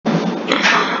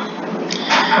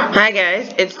Hi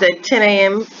guys, it's the 10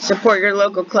 a.m. support your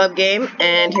local club game,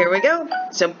 and here we go.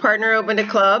 So partner opened a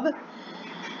club,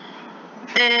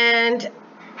 and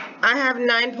I have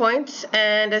 9 points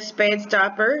and a spade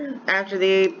stopper after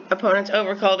the opponent's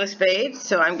overcalled a spade,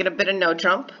 so I'm going to bid a no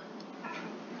trump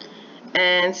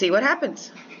and see what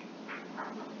happens.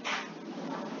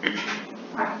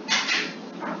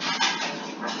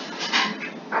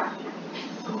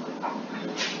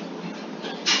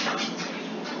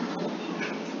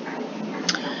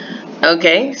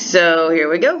 Okay, so here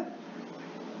we go.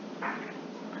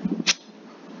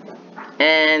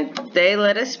 And they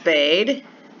let a spade.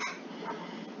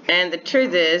 And the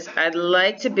truth is, I'd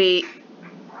like to be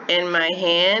in my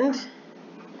hand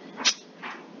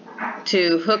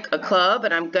to hook a club,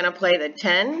 and I'm going to play the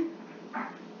 10.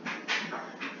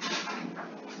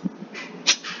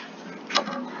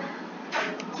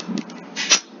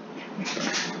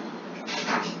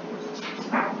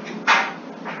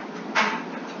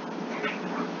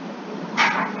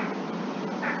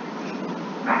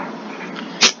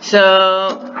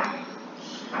 So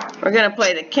we're going to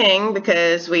play the king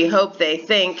because we hope they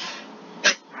think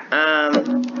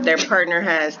their partner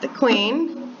has the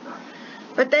queen,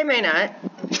 but they may not.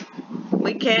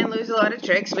 We can lose a lot of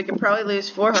tricks. We could probably lose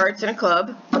 4 hearts and a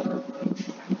club.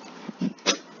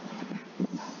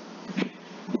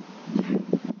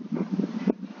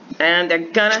 And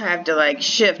they're going to have to like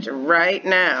shift right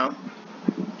now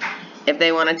if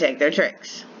they want to take their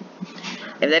tricks.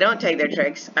 If they don't take their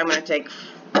tricks, I'm going to take,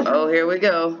 oh, here we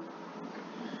go.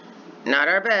 Not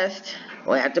our best.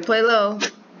 We'll have to play low.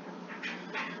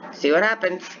 See what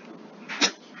happens.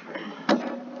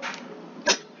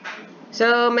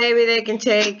 So maybe they can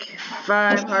take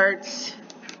 5 hearts.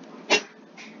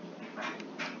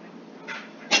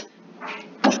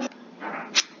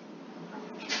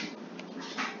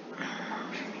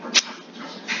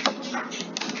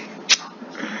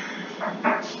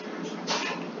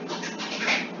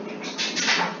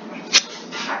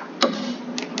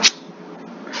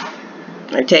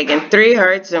 They're taking 3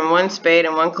 hearts and 1 spade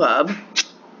and 1 club.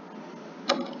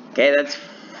 Okay, that's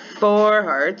 4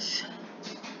 hearts.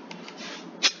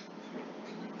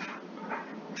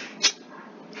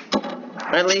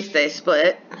 At least they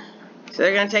split. So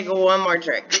they're going to take 1 more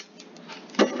trick.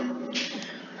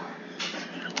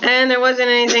 And there wasn't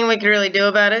anything we could really do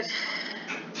about it.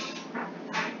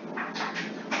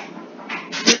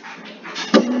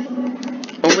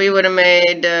 We would have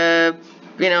made, a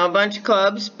bunch of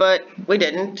clubs, but we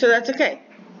didn't, so that's okay.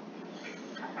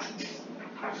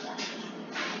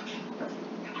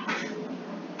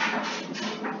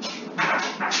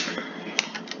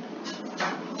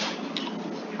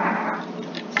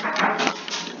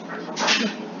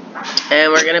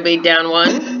 And we're going to be down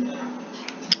 1.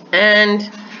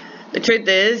 And the truth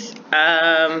is,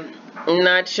 I'm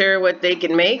not sure what they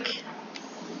can make,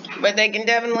 but they can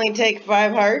definitely take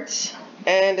 5 hearts,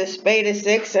 and a spade is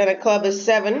 6, and a club is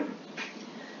 7.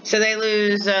 So they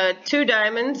lose 2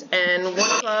 diamonds, and 1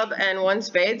 club, and 1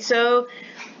 spade. So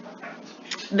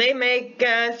they make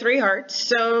 3 hearts.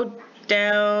 So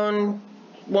down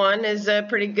 1 is a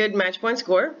pretty good match point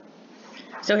score.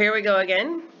 So here we go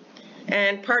again.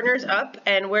 And partners up,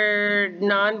 and we're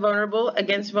non-vulnerable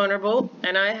against vulnerable,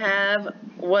 and I have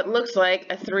what looks like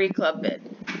a 3 club bid.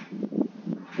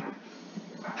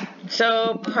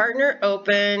 So partner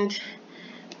opened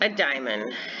a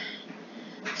diamond.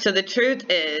 So the truth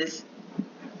is,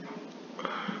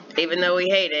 even though we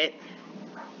hate it,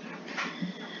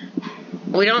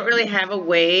 we don't really have a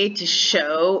way to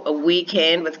show a weak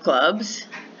hand with clubs.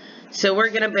 So we're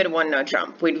going to bid 1 no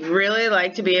trump. We'd really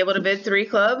like to be able to bid 3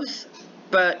 clubs,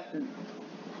 but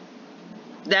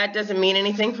that doesn't mean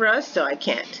anything for us, so I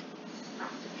can't.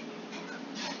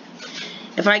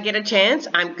 If I get a chance,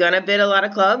 I'm going to bid a lot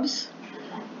of clubs.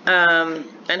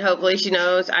 And hopefully she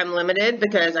knows I'm limited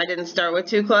because I didn't start with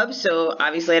 2 clubs, so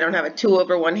obviously I don't have a 2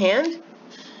 over 1 hand.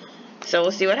 So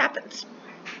we'll see what happens.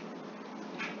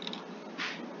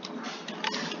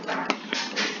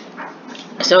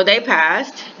 So they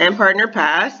passed, and partner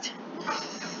passed.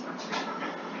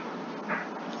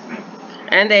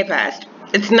 And they passed.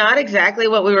 It's not exactly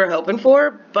what we were hoping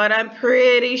for, but I'm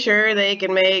pretty sure they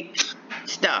can make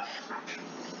stuff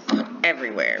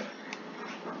everywhere.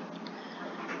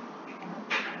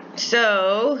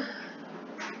 So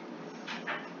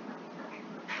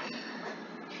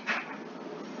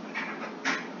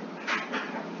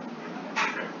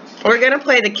we're going to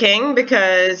play the king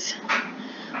because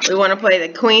we want to play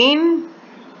the queen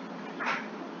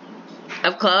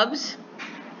of clubs.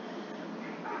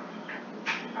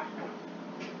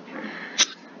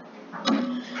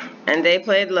 And they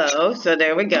played low, so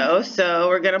there we go. So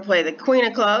we're going to play the queen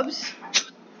of clubs.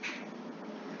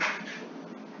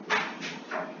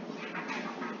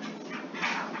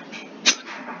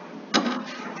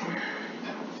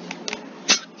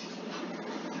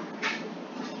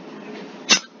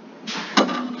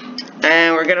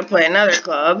 And we're going to play another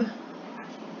club.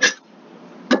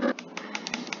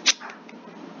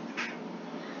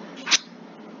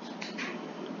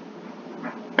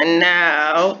 And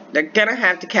now they're going to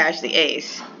have to cash the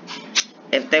ace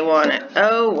if they want it.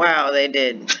 Oh, wow, they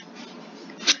did.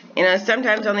 You know,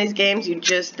 sometimes on these games you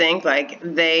just think like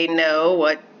they know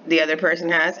what the other person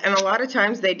has. And a lot of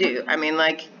times they do. I mean,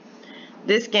 like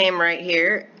this game right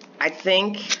here, I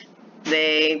think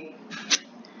they,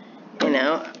 you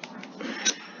know,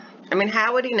 I mean,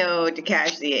 how would he know to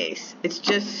cash the ace? It's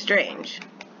just strange.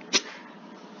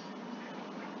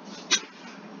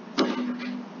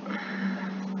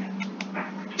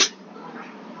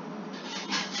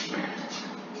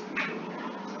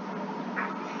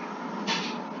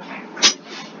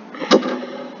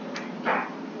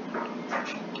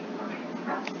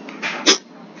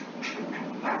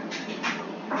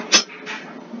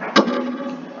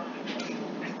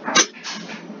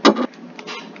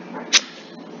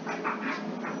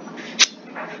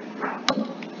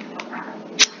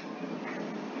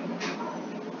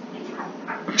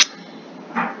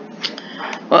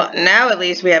 Well, now at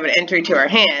least we have an entry to our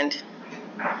hand,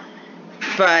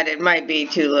 but it might be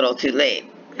too little too late.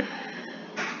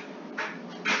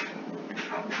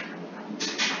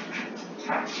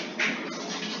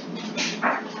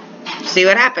 See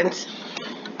what happens.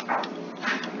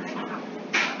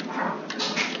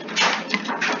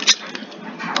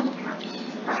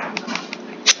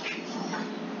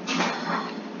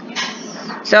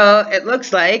 So it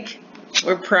looks like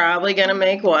we're probably going to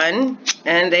make one,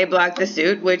 and they blocked the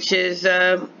suit, which is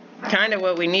kind of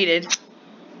what we needed.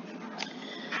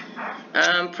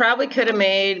 Probably could have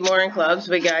made more in clubs.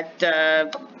 We got,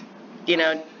 you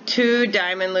know, 2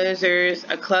 diamond losers,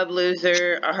 a club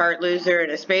loser, a heart loser,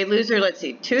 and a spade loser. Let's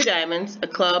see, 2 diamonds, a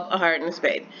club, a heart, and a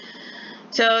spade.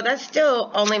 So that's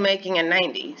still only making a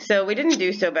 90. So we didn't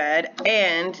do so bad,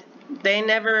 and they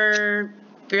never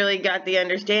really got the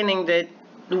understanding that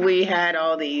we had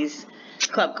all these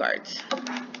club cards.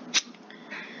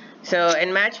 So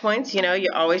in match points, you know, you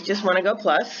always just want to go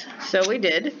plus. So we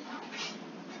did.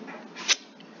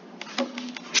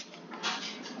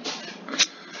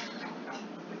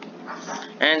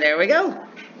 And there we go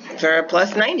for a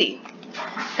plus 90.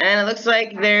 And it looks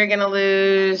like they're going to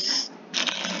lose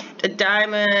a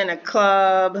diamond, a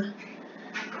club,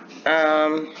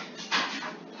 a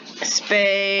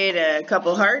spade, a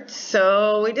couple hearts.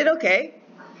 So we did okay.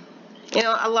 You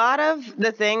know, a lot of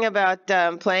the thing about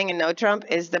playing a no trump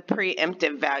is the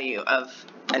preemptive value of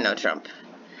a no trump.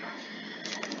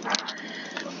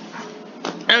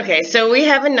 Okay, so we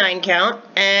have a 9 count,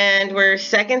 and we're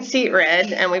second seat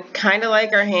red, and we kind of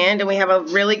like our hand, and we have a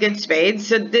really good spade.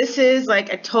 So this is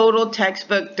like a total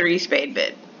textbook 3 spade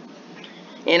bid.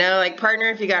 You know, like partner,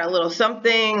 if you got a little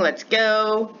something, let's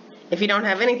go. If you don't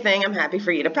have anything, I'm happy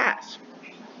for you to pass.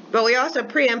 But we also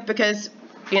preempt because,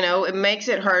 you know, it makes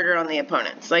it harder on the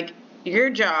opponents. Like, your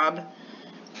job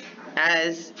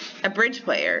as a bridge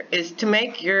player is to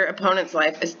make your opponent's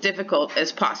life as difficult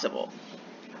as possible.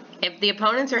 If the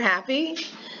opponents are happy,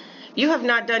 you have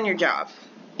not done your job.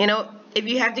 You know, if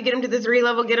you have to get them to the 3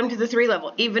 level, get them to the 3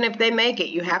 level. Even if they make it,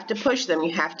 you have to push them.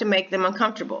 You have to make them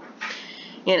uncomfortable.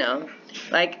 You know,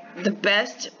 like the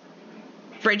best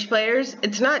bridge players,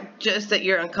 it's not just that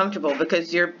you're uncomfortable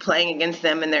because you're playing against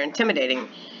them and they're intimidating.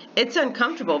 It's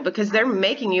uncomfortable because they're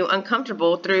making you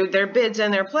uncomfortable through their bids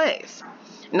and their plays,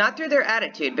 not through their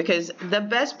attitude, because the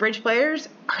best bridge players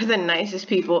are the nicest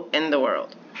people in the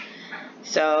world.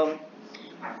 So,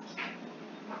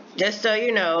 just so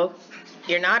you know,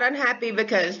 you're not unhappy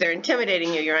because they're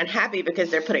intimidating you. You're unhappy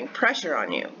because they're putting pressure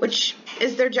on you, which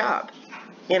is their job.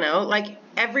 You know, like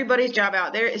everybody's job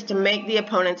out there is to make the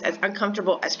opponents as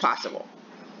uncomfortable as possible.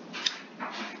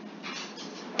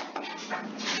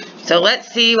 So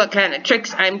let's see what kind of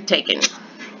tricks I'm taking.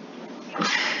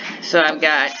 So I've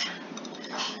got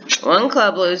 1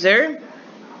 club loser,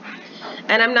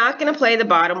 and I'm not going to play the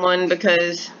bottom one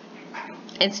because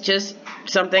it's just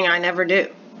something I never do.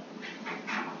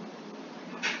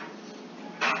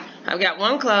 I've got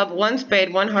 1 club, 1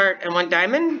 spade, 1 heart, and 1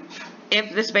 diamond.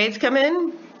 If the spades come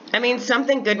in, I mean,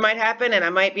 something good might happen, and I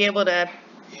might be able to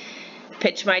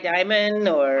pitch my diamond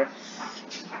or,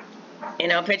 you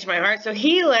know, pitch my heart. So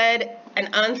he led an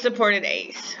unsupported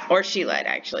ace, or she led,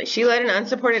 actually. She led an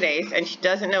unsupported ace, and she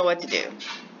doesn't know what to do.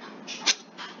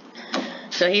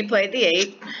 So he played the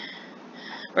 8.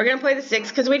 We're going to play the 6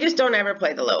 because we just don't ever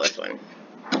play the lowest one.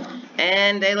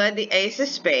 And they led the ace of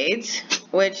spades,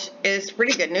 which is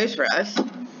pretty good news for us.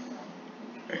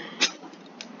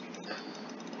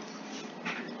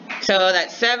 So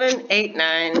that's 7, 8,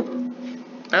 9.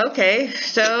 Okay,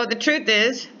 so the truth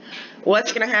is,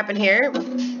 what's going to happen here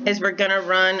is we're going to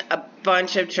run a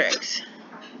bunch of tricks.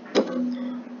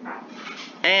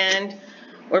 And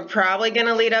we're probably going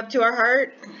to lead up to our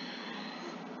heart.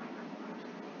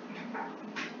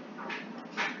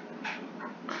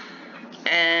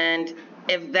 And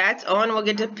if that's on, we'll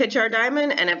get to pitch our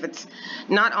diamond. And if it's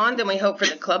not on, then we hope for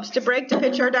the clubs to break to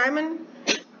pitch our diamond.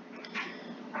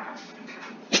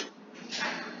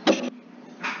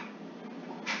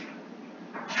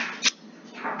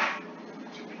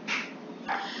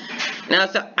 Now,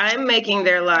 so I'm making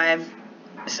their lives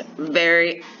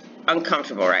very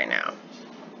uncomfortable right now.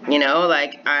 You know,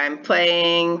 like I'm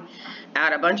playing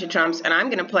out a bunch of trumps, and I'm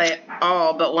going to play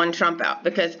all but one trump out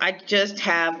because I just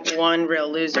have one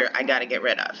real loser I got to get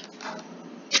rid of.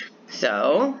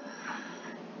 So,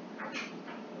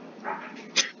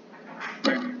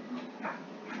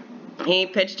 he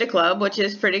pitched a club, which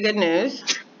is pretty good news.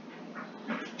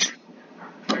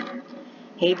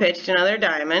 He pitched another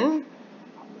diamond.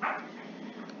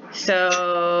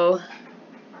 So,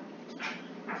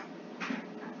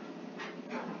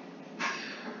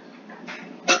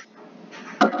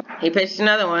 he pitched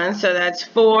another one, so that's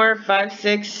 4, 5,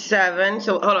 6, 7.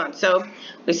 So, hold on. So,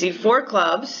 we see 4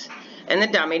 clubs in the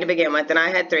dummy to begin with, and I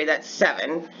had 3. That's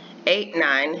 7, 8,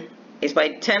 9. He's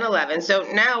played 10, 11. So,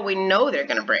 now we know they're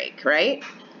going to break, right?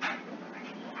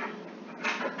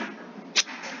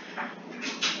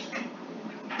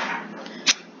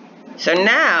 So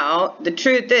now, the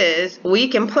truth is, we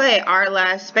can play our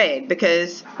last spade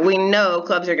because we know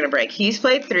clubs are going to break. He's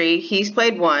played 3, he's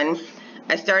played 1.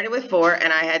 I started with 4,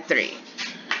 and I had 3.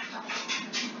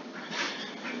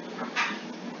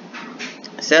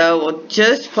 So we'll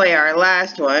just play our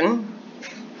last one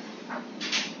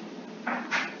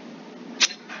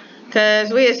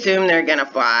because we assume they're going to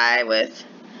fly with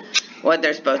what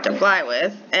they're supposed to fly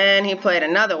with. And he played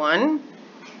another one.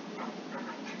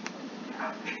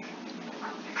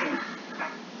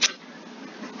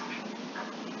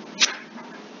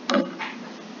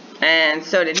 And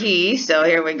so did he. So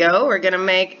here we go. We're going to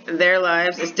make their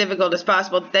lives as difficult as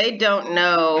possible. They don't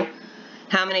know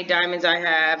how many diamonds I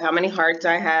have, how many hearts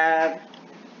I have.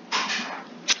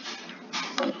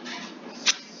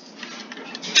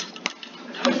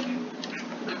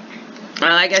 Well,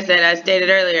 like I said, as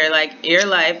stated earlier, like your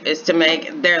life is to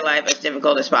make their life as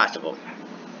difficult as possible.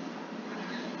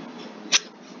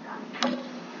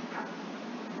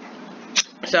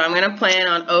 So I'm going to plan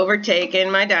on overtaking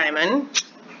my diamond.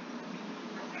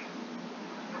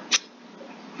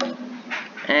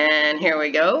 And here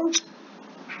we go.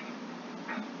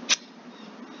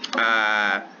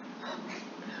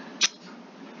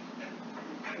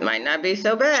 Might not be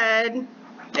so bad.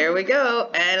 There we go.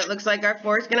 And it looks like our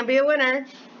 4 is going to be a winner.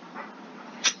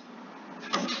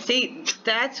 See,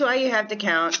 that's why you have to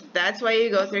count. That's why you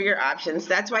go through your options.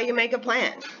 That's why you make a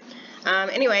plan.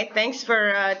 Anyway, thanks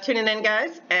for tuning in,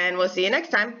 guys. And we'll see you next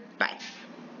time. Bye.